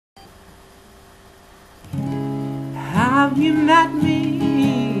have you met me?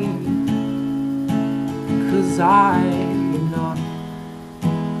 'Cause I'm not.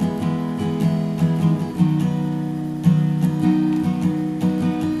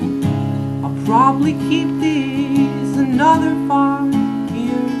 I'll probably keep these another 5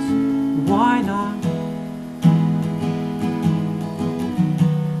 years. Why not?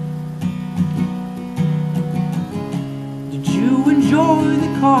 Did you enjoy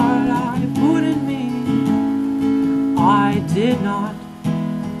the card I put in me? I did not.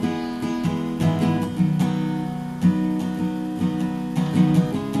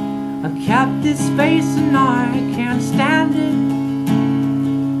 I've kept this face and I can't stand it.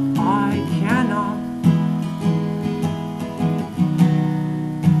 I cannot.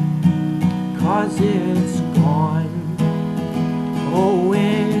 'Cause it's gone. Oh,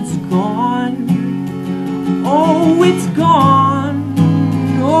 it's gone. Oh, it's gone.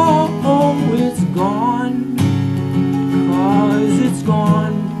 Oh, it's gone. 'Cause it's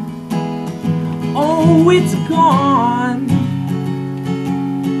gone. Oh, it's gone.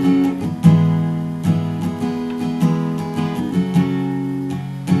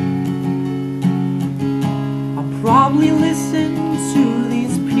 I'll probably listen to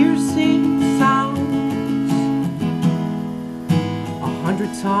these piercing sounds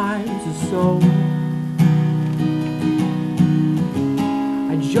 100 times or so.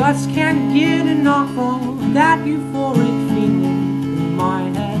 I just can't get enough of that euphoric feeling in my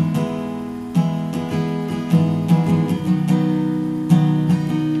head.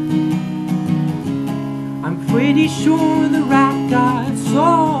 I'm pretty sure the rat got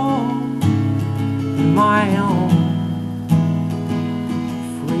soul in my own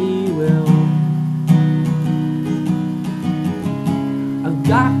free will. I've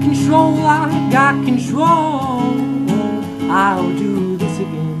got control, I've got control. I'll do this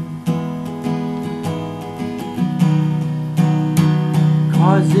again.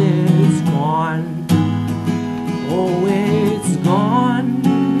 'Cause it's gone. Oh, it's gone.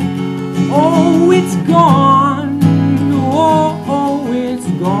 Oh, it's gone. Oh, it's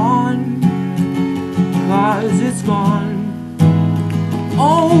gone. 'Cause it's gone.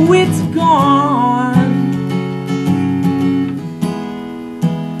 Oh, it's gone.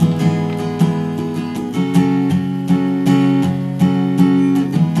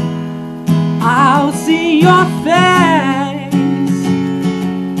 I'll see your face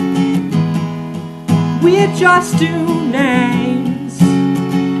with just 2 names.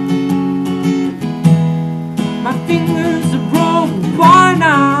 My fingers are broken by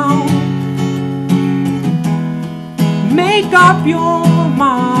now. Make up your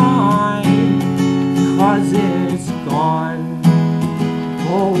mind. 'Cause it's gone.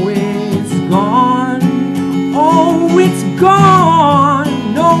 Oh, it's gone. Oh, it's gone.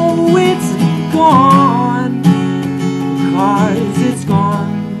 Oh, it's gone. 'Cause it's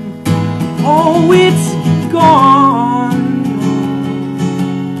gone. Oh, it's gone.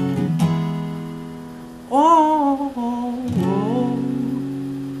 Oh.